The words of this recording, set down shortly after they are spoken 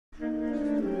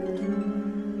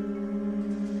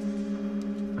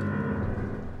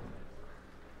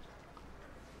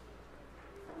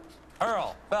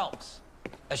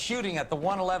A shooting at the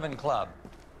 111 Club,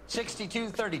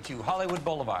 6232 Hollywood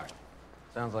Boulevard.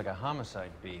 Sounds like a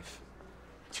homicide beef.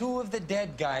 2 of the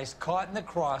dead guys caught in the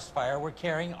crossfire were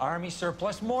carrying Army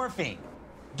surplus morphine.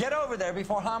 Get over there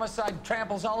before homicide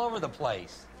tramples all over the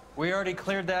place. We already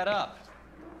cleared that up.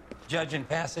 Judge in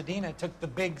Pasadena took the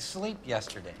big sleep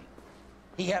yesterday.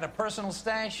 He had a personal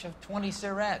stash of 20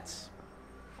 cigarettes.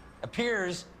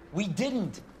 Appears we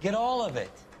didn't get all of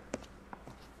it.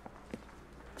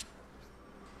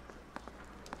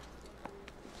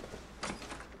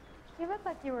 You look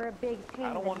like you were a big pain.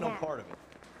 I don't want no part of it.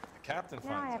 The captain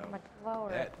Now I finds have out. much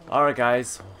lower. Alright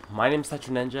guys, my name is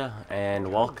TetraNinja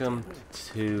and welcome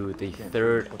to the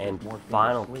third and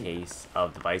final case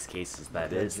of the vice cases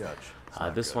that is.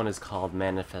 This one is called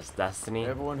Manifest Destiny.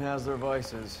 Everyone has their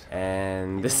vices.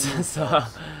 And this is,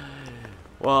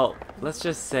 well, let's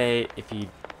just say if you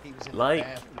like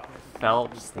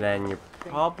Phelps, then you're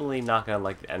probably not going to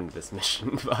like the end of this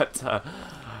mission, but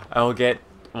I will get,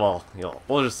 well,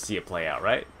 we'll just see it play out,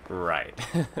 right? Right.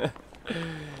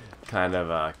 Kind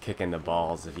of kicking the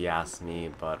balls if you ask me,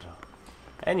 but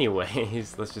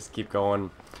anyways, let's just keep going.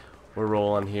 We're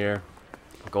rolling here,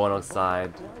 going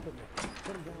outside,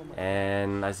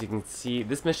 and as you can see,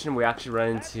 this mission we actually run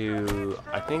into,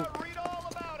 I think,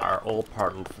 our old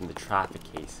partner from the traffic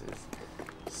cases,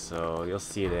 so you'll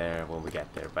see there when we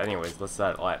get there. But anyways, let's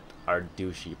let our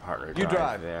douchey partner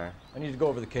drive there. I need to go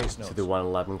over the case notes. To the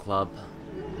 111 Club.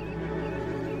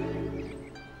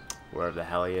 Wherever the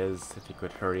hell he is, if he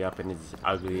could hurry up in his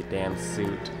ugly damn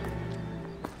suit.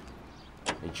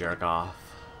 He jerk off.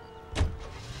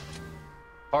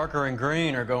 Parker and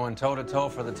Green are going toe-to-toe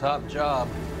for the top job.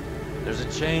 There's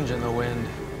a change in the wind.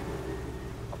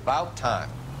 About time.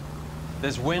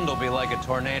 This wind will be like a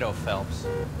tornado, Phelps.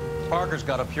 Parker's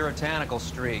got a puritanical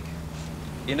streak.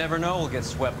 You never know we'll get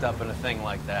swept up in a thing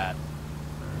like that.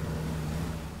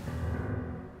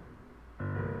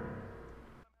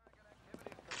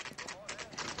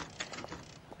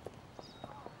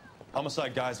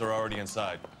 Homicide guys are already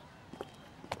inside.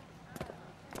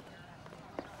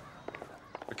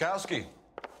 Bukowski.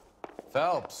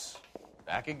 Phelps,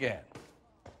 back again.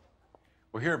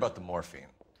 We're here about the morphine.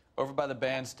 Over by the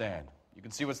bandstand. You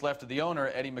can see what's left of the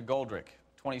owner, Eddie McGoldrick,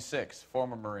 26,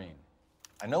 former Marine.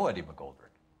 I know Eddie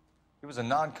McGoldrick. He was a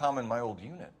non-com in my old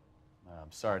unit.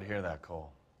 I'm sorry to hear that,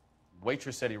 Cole.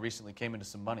 Waitress said he recently came into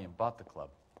some money and bought the club.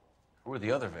 Who are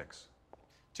the other Vics?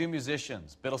 2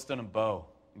 musicians, Biddleston and Bowe.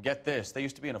 And get this, they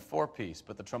used to be in a 4-piece,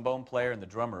 but the trombone player and the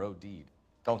drummer OD'd.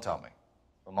 Don't tell me.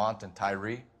 Lamont and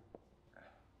Tyree?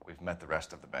 We've met the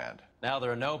rest of the band. Now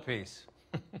they're a no-piece.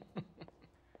 Do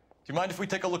you mind if we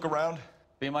take a look around?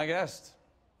 Be my guest.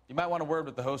 You might want a word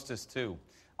with the hostess, too.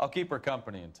 I'll keep her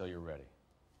company until you're ready.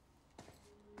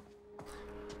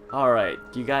 Alright,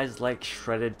 do you guys like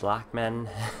shredded black men?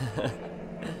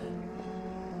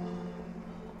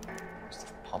 Must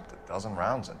have pumped a dozen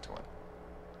rounds into him.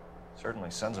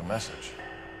 Certainly sends a message.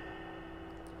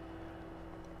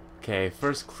 Okay,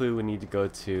 first clue we need to go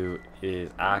to is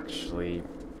actually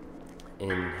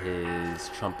in his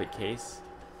trumpet case.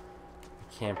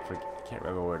 I can't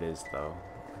remember where it is though.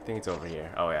 I think it's over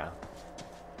here. Oh yeah.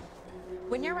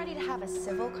 When you're ready to have a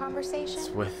civil conversation, It's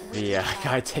with the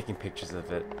guy taking pictures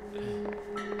of it.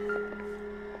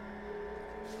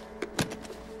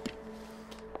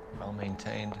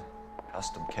 Well-maintained,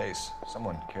 custom case.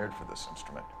 Someone cared for this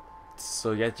instrument.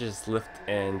 So you have to just lift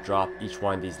and drop each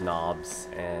one of these knobs,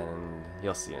 and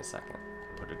you'll see in a second.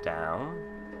 Put it down.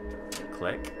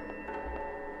 Click.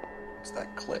 What's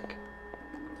that click?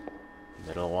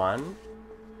 Middle one.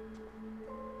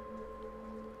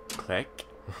 Click.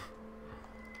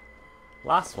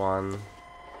 Last one.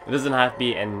 It doesn't have to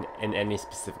be in any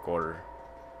specific order.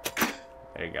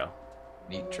 There you go.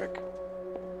 Neat trick.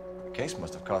 The case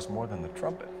must have cost more than the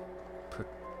trumpet.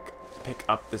 Pick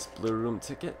up this blue room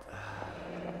ticket.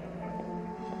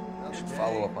 I should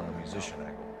follow up on the musician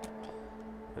angle.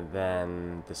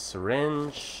 Then the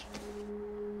syringe.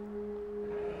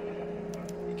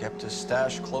 He kept his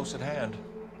stash close at hand.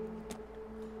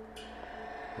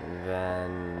 And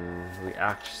then we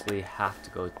actually have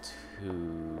to go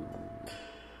to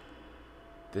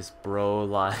this bro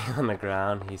lying on the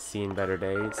ground. He's seen better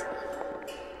days.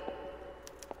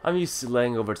 I'm used to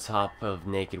laying over top of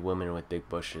naked women with big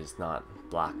bushes, not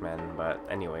black men, but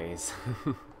anyways.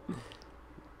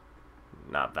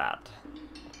 Not that.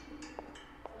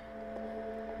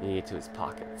 You get to his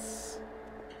pockets.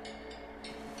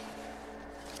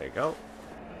 There you go.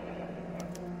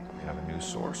 Do we have a new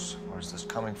source, or is this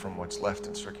coming from what's left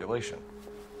in circulation?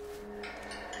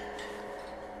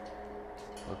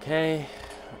 Okay.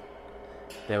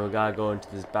 Then we gotta go into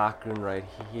this back room right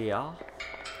here.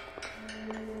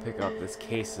 Pick up this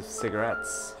case of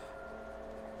cigarettes.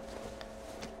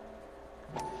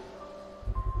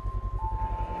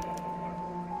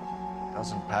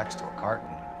 Dozen packs to a carton.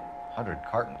 100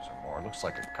 cartons or more. Looks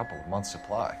like a couple of months'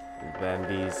 supply. And then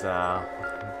these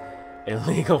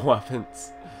illegal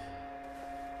weapons.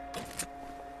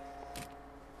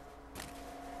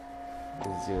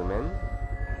 Zoom in.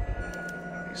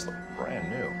 These look brand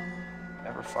new.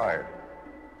 Never fired.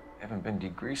 They haven't been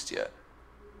degreased yet.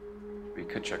 We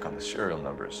could check on the serial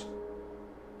numbers.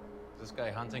 Is this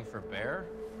guy hunting for bear?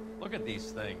 Look at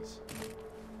these things.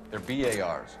 They're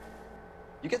BARs.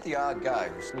 You get the odd guy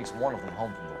who sneaks one of them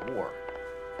home from the war.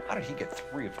 How did he get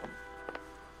 3 of them?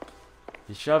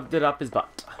 He shoved it up his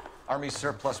butt. Army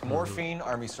surplus morphine,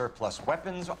 Army surplus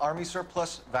weapons, Army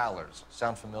surplus valors.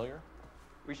 Sound familiar?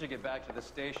 We should get back to the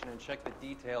station and check the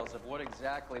details of what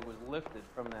exactly was lifted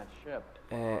from that ship.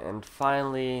 And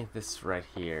finally, this right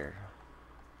here.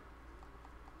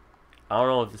 I don't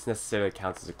know if this necessarily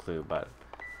counts as a clue, but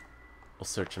we'll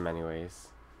search him anyways.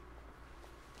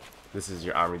 This is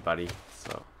your army buddy,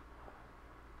 so.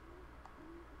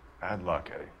 Bad luck,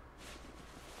 Eddie.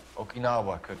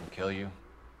 Okinawa couldn't kill you,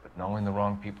 but knowing the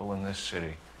wrong people in this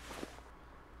city.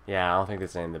 Yeah, I don't think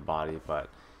there's any in the body, but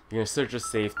you're gonna search a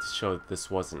safe to show that this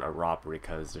wasn't a robbery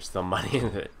because there's still money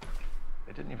in it.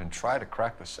 They didn't even try to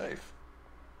crack the safe.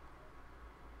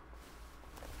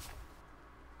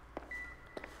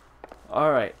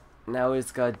 Alright, now we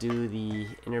just gotta do the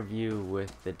interview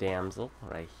with the damsel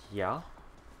right here.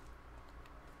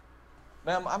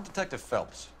 Ma'am, I'm Detective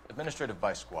Phelps, Administrative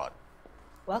Vice Squad.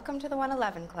 Welcome to the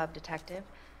 111 Club, Detective.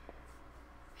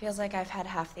 Feels like I've had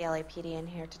half the LAPD in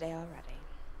here today already.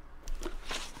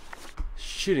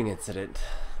 Shooting incident.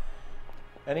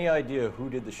 Any idea who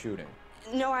did the shooting?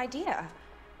 No idea.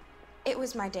 It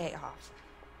was my day off.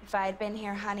 If I had been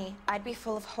here, honey, I'd be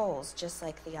full of holes just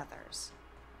like the others.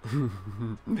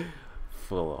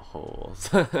 Full of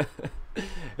holes.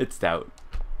 It's stout.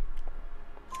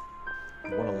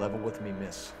 You want to level with me,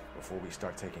 miss, before we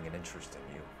start taking an interest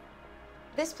in you.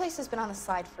 This place has been on the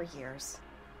slide for years.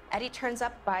 Eddie turns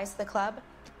up, buys the club,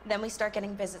 then we start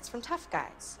getting visits from tough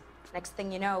guys. Next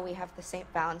thing you know, we have the St.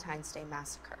 Valentine's Day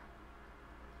massacre.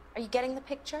 Are you getting the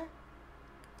picture?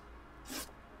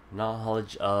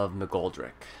 Knowledge of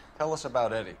McGoldrick. Tell us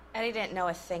about Eddie. Eddie didn't know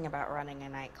a thing about running a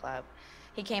nightclub.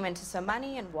 He came into some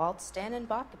money and waltzed in and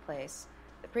bought the place.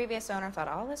 The previous owner thought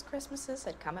all his Christmases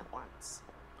had come at once.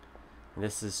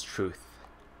 This is truth.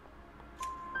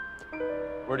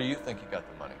 Where do you think he got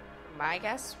the money? My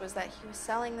guess was that he was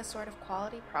selling the sort of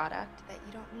quality product that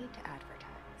you don't need to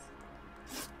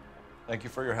advertise. Thank you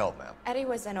for your help, ma'am. Eddie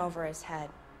was in over his head,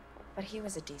 but he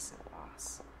was a decent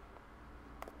boss.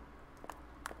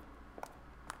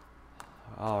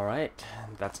 Alright,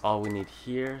 that's all we need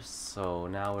here. So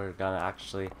now we're gonna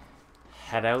actually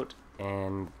head out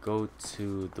and go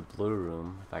to the blue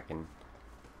room. If I can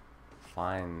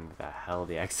find the hell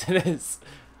the exit is.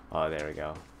 Oh, there we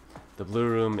go. The blue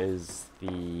room is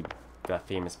the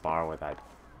famous bar where that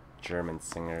German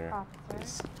singer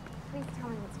Officer, please tell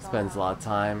me what's going spends a on. lot of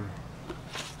time.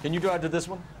 Can you drive to this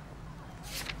one?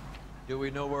 Do we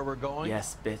know where we're going?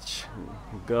 Yes, bitch.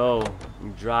 Go.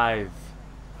 Drive.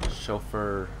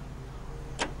 Chauffeur.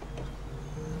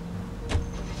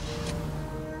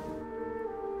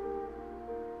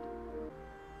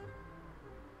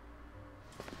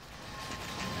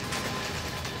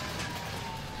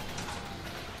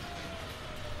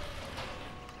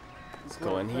 Let's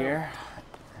go in here.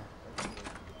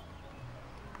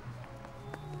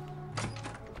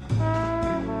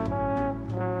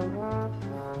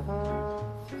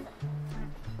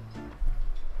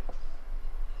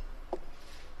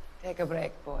 Take a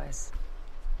break, boys.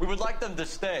 We would like them to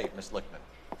stay, Miss Lickman.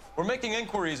 We're making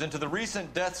inquiries into the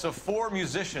recent deaths of 4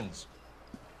 musicians.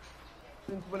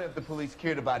 Since when have the police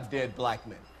cared about dead black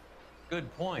men?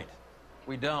 Good point.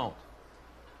 We don't.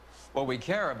 What we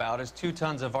care about is 2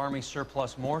 tons of Army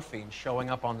surplus morphine showing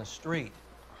up on the street.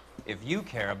 If you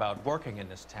care about working in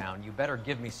this town, you better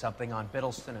give me something on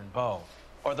Biddleston and Bow,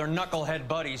 or their knucklehead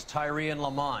buddies Tyree and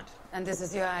Lamont. And this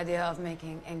is your idea of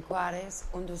making inquiries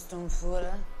under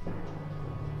Sturmführer?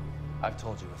 I've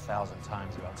told you 1,000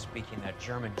 times about speaking that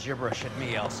German gibberish at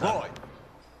me, Elsa. Roy!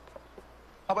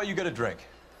 How about you get a drink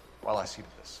while I see to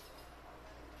this?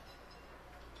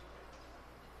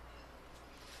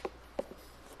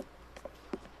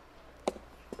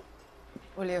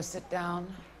 Will you sit down?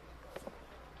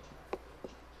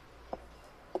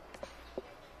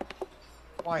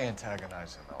 Why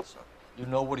antagonize him, Elsa? You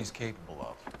know what he's capable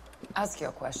of. Ask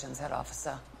your questions, head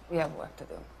officer. We have work to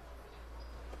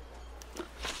do.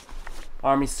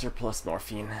 Army surplus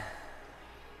morphine.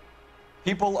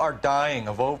 People are dying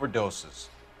of overdoses.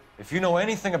 If you know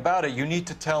anything about it, you need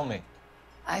to tell me.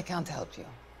 I can't help you.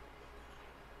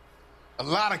 A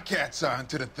lot of cats are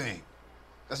into the thing.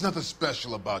 There's nothing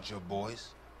special about your boys.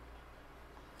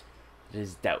 It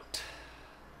is doubt.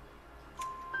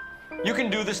 You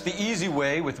can do this the easy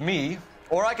way with me,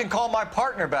 or I can call my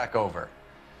partner back over.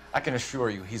 I can assure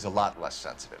you he's a lot less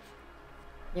sensitive.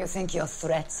 You think your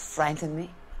threats frighten me?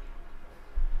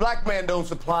 Black man don't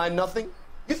supply nothing.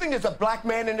 You think there's a black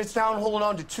man in this town holding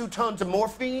on to 2 tons of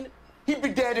morphine? He'd be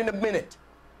dead in a minute.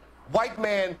 White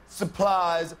man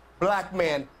supplies, black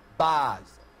man buys.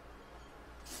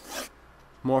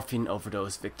 Morphine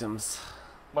overdose victims.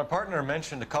 My partner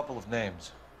mentioned a couple of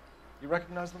names. You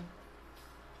recognize them?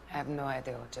 I have no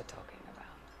idea what you're talking about.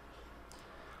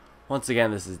 Once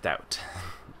again, this is doubt.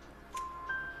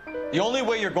 The only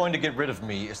way you're going to get rid of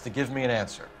me is to give me an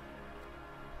answer.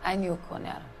 I knew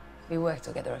Cornell. We worked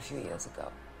together a few years ago.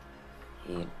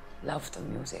 He loved the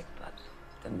music, but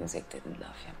the music didn't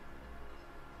love him.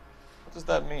 What does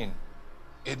that mean?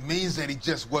 It means that he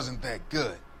just wasn't that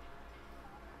good.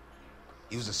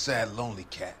 He was a sad, lonely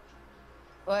cat.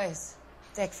 Boys,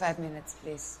 take 5 minutes,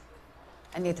 please.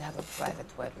 I need to have a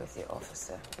private word with the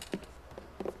officer.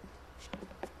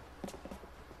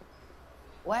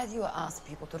 Why do you ask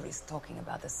people to risk talking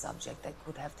about a subject that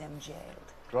could have them jailed?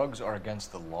 Drugs are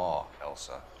against the law,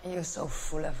 Elsa. You're so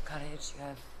full of courage, you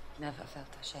have never felt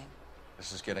ashamed.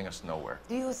 This is getting us nowhere.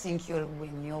 Do you think you'll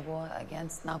win your war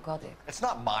against narcotics? It's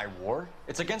not my war.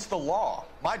 It's against the law.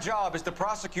 My job is to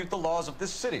prosecute the laws of this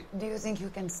city. Do you think you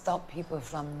can stop people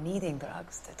from needing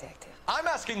drugs, detective? I'm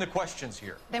asking the questions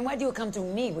here. Then why do you come to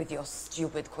me with your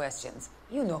stupid questions?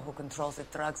 You know who controls the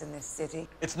drugs in this city.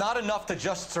 It's not enough to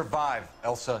just survive,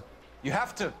 Elsa. You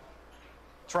have to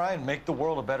try and make the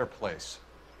world a better place.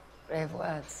 Brave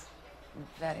words.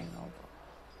 Very noble.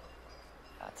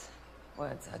 But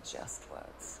words are just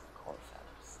words,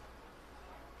 Coalfellas.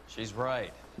 She's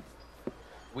right.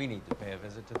 We need to pay a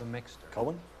visit to the mixer.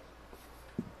 Cohen?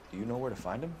 Do you know where to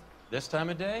find him? This time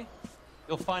of day,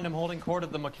 you'll find him holding court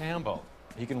at the Macambo.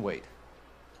 He can wait.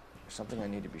 There's something I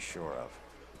need to be sure of.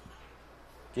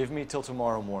 Give me till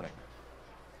tomorrow morning.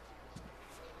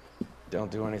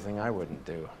 Don't do anything I wouldn't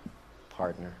do,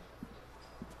 partner.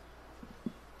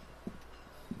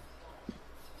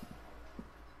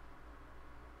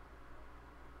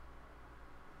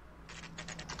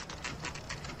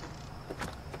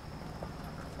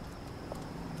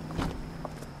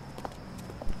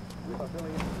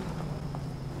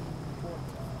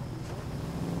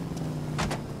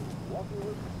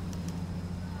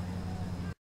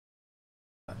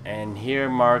 And here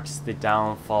marks the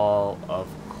downfall of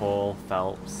Cole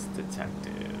Phelps,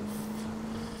 detective.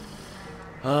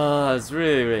 I was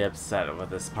really upset with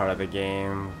this part of the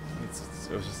game.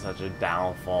 It was just such a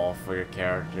downfall for your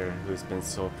character who's been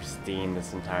so pristine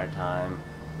this entire time.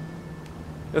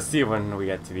 Let's see when we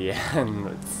get to the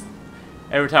end.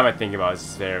 Every time I think about it, it's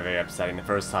just very upsetting. The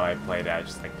first time I played it, I was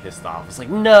just like pissed off. It's like,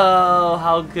 no,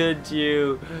 how could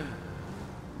you?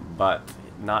 But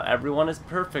not everyone is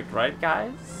perfect, right,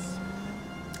 guys?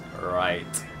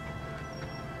 Right.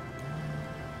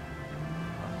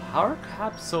 How are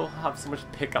cops have so much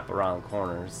pickup around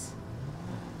corners?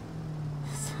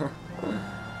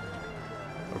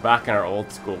 We're back in our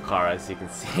old school car, as you can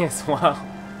see as well.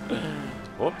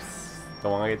 Whoops!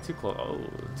 Don't want to get too close. Oh,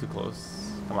 too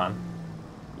close. Come on,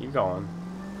 keep going.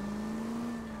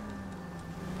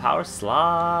 Power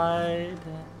slide.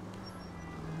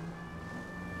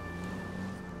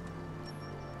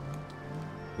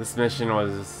 This mission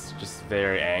was just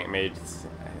very made.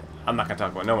 I'm not gonna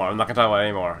talk about it no more. I'm not gonna talk about it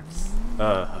anymore.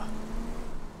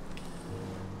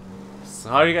 So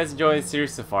how are you guys enjoying the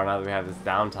series so far now that we have this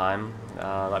downtime?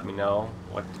 Let me know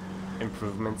what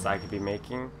improvements I could be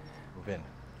making. Move in.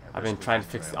 I've been trying to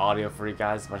fix the audio for you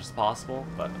guys as much as possible,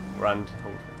 but we're on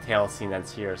tail scene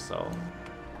that's here, so.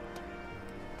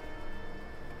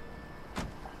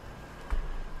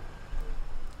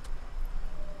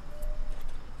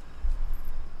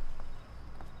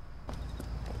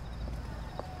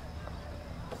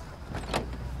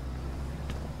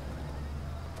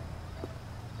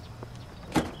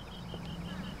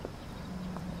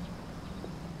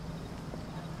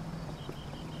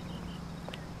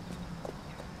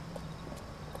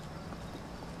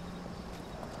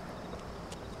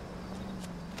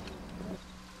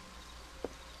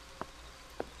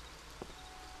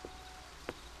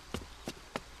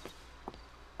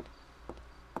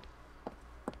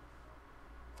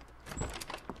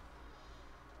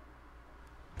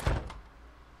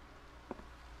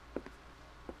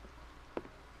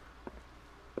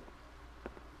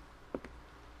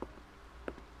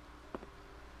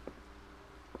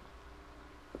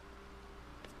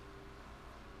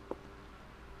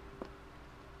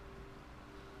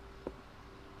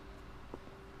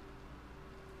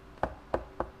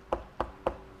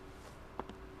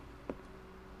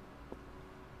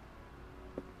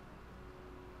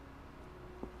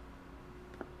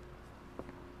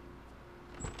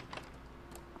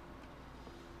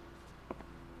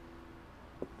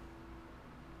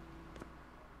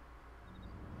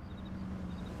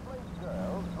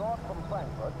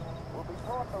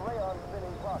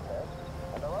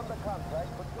 contract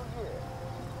for 2 years,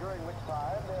 during which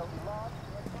time they'll be lost.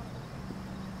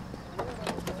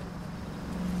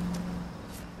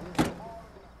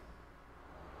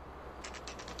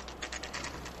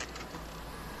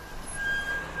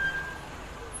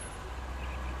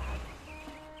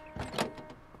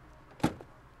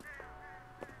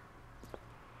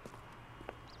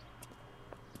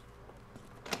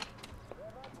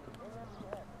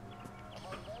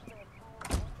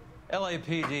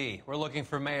 LAPD, we're looking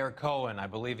for Mayor Cohen. I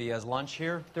believe he has lunch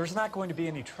here. There's not going to be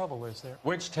any trouble, is there?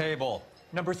 Which table?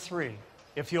 Number 3,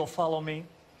 if you'll follow me.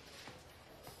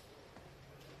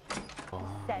 Oh,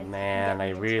 man, I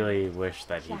really wish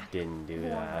that he didn't do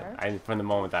that. From the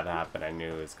moment that happened, I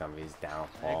knew it was going to be his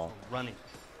downfall.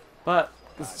 But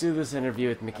let's do this interview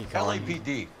with Mickey Cohen.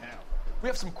 LAPD. We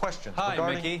have some questions. Hi,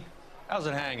 regarding... Mickey. How's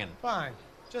it hanging? Fine.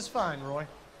 Just fine, Roy.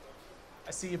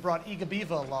 I see you brought Iga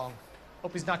Beaver along.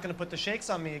 Hope he's not going to put the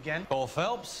shakes on me again. Cole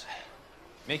Phelps.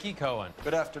 Mickey Cohen.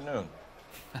 Good afternoon.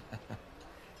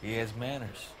 He has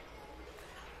manners.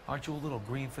 Aren't you a little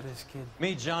green for this kid?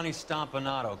 Meet Johnny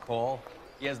Stompanato, Cole.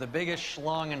 He has the biggest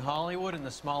schlong in Hollywood and the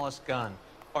smallest gun.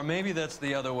 Or maybe that's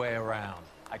the other way around.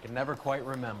 I can never quite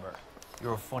remember.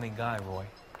 You're a funny guy, Roy.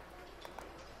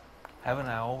 Haven't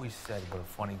I always said what a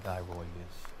funny guy Roy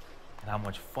is? And how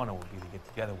much fun it would be to get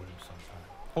together with him sometime.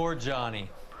 Poor Johnny.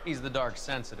 He's the dark,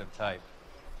 sensitive type.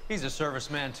 He's a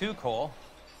serviceman too, Cole.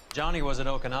 Johnny was at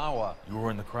Okinawa. You were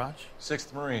in the crotch?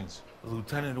 6th Marines. The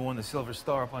lieutenant who won the Silver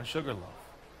Star up on Sugarloaf.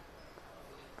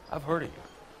 I've heard of you.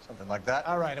 Something like that.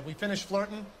 All right, have we finished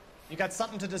flirting? You got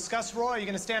something to discuss, Roy, or are you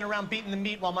going to stand around beating the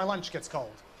meat while my lunch gets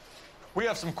cold? We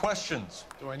have some questions.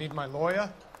 Do I need my lawyer?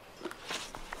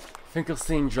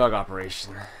 Finkelstein drug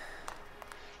operation.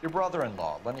 Your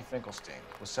brother-in-law, Lenny Finkelstein,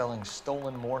 was selling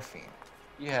stolen morphine.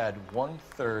 He had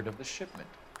 1/3 of the shipment.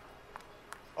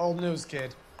 Old news,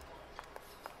 kid.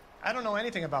 I don't know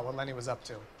anything about what Lenny was up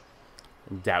to.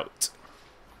 Doubt.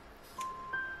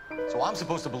 So I'm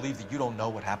supposed to believe that you don't know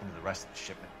what happened to the rest of the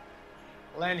shipment?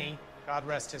 Lenny, God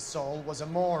rest his soul, was a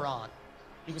moron.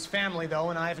 He was family, though,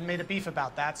 and I haven't made a beef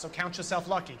about that, so count yourself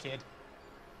lucky, kid.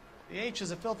 The H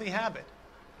is a filthy habit.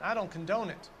 I don't condone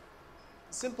it.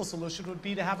 The simple solution would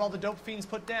be to have all the dope fiends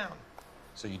put down.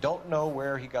 So you don't know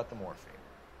where he got the morphine?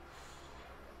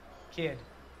 Kid,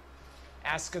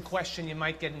 ask a question you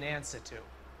might get an answer to.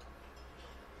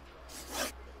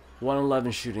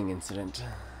 111 shooting incident.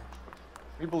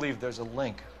 We believe there's a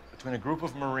link between a group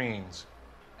of Marines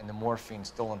and the morphine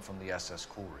stolen from the SS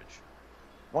Coolidge.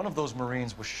 One of those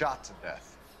Marines was shot to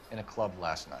death in a club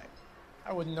last night.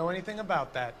 I wouldn't know anything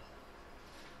about that.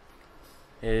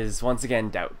 Is once again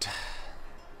doubt.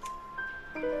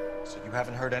 So you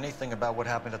haven't heard anything about what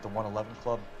happened at the 111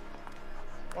 club?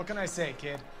 What can I say,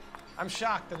 kid? I'm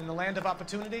shocked that in the land of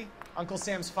opportunity, Uncle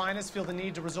Sam's finest feel the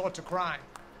need to resort to crime.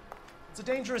 It's a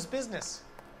dangerous business.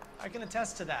 I can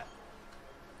attest to that.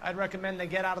 I'd recommend they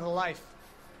get out of the life.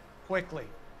 Quickly.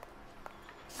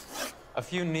 A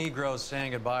few Negroes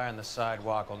saying goodbye on the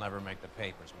sidewalk will never make the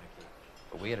papers, Mickey.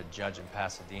 But we had a judge in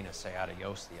Pasadena say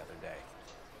adios the other day.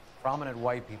 Prominent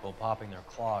white people popping their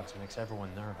clogs makes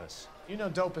everyone nervous. You know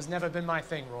dope has never been my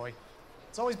thing, Roy.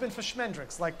 It's always been for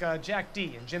schmendricks like Jack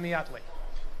D and Jimmy Utley.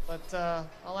 But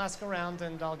I'll ask around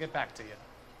and I'll get back to you.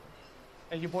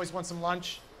 Hey, you boys want some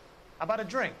lunch? How about a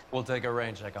drink? We'll take a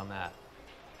rain check on that.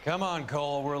 Come on,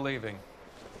 Cole, we're leaving.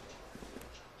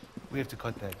 We have to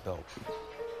cut that dope.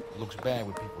 It looks bad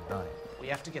with people dying. We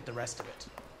have to get the rest of it.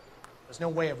 There's no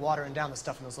way of watering down the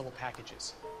stuff in those little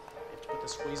packages. We have to put the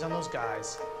squeeze on those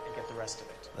guys and get the rest of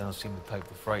it. They don't seem the type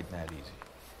to frighten that easy.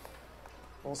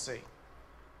 We'll see.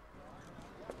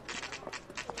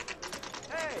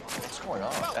 What's going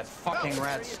on? That fucking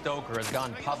rat Stoker has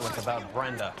gone public about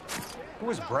Brenda. Who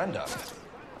is Brenda?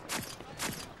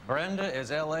 Brenda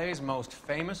is LA's most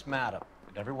famous madam.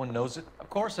 And everyone knows it? Of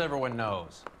course everyone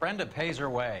knows. Brenda pays her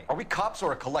way. Are we cops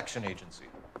or a collection agency?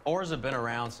 Whores have been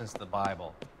around since the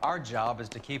Bible. Our job is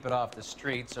to keep it off the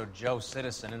street so Joe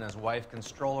Citizen and his wife can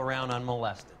stroll around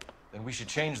unmolested. Then we should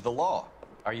change the law.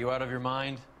 Are you out of your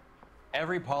mind?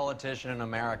 Every politician in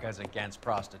America is against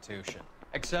prostitution,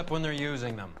 except when they're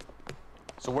using them.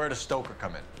 So where does Stoker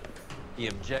come in? He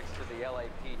objects to the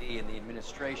LAPD and the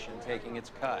administration taking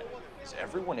its cut. Is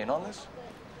everyone in on this?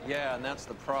 Yeah, and that's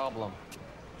the problem.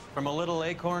 From a little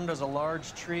acorn does a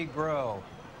large tree grow.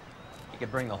 He could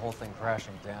bring the whole thing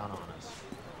crashing down on us.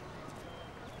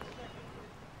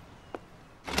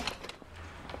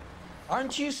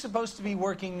 Aren't you supposed to be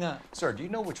working, Sir, do you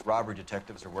know which robbery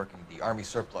detectives are working the Army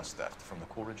surplus theft from the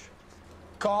Coolidge?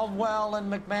 Caldwell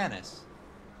and McManus?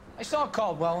 I saw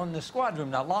Caldwell in the squad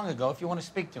room not long ago if you want to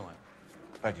speak to him.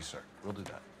 Thank you, sir. We'll do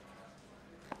that.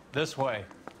 This way.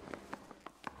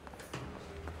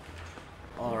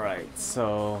 Alright,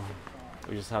 so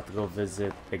we just have to go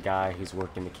visit the guy who's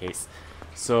working the case.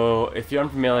 So, if you're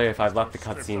unfamiliar, if I've left the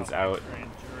cutscenes out,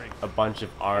 a bunch of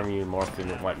army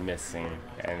morphine went missing,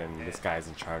 and then this guy's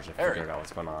in charge of figuring out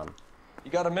what's going on.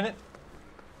 You got a minute?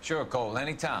 Sure, Cole,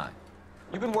 anytime.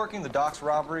 You've been working the docks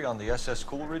robbery on the SS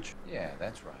Coolidge? Yeah,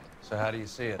 that's right. So how do you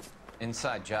see it?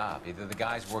 Inside job. Either the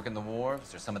guys working the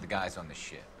wharves or some of the guys on the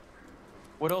ship.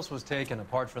 What else was taken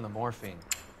apart from the morphine?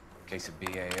 Case of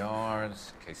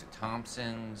BARs, case of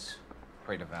Thompsons,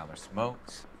 crate of Valor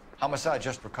smokes. Homicide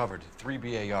just recovered 3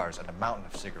 BARs and a mountain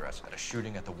of cigarettes at a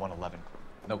shooting at the 111 Club.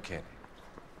 No kidding.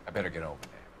 I better get over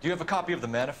there. Do you have a copy of the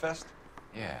manifest?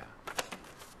 Yeah.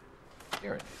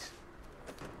 Here it is.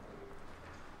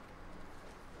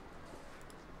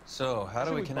 So, how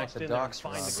do we connect the docks?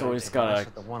 So we just gotta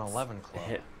at the 111 Club.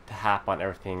 hit tap on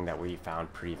everything that we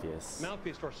found previous.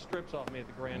 Mouthpiece store strips off me at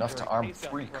the grand Enough to jury. arm He's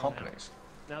got 3 thrown out. companies.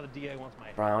 Now the DA wants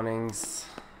my Brownings.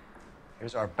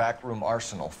 Here's our backroom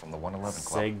arsenal from the 111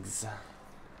 Club. Cigs.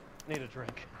 Need a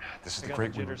drink. This is I the got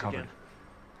crate we jitters recovered. again.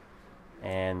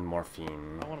 And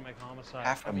morphine. I want to make homicide.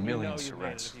 Half I a mean, you million know you've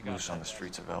made it cigarettes if you got loose on the that.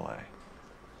 streets of LA.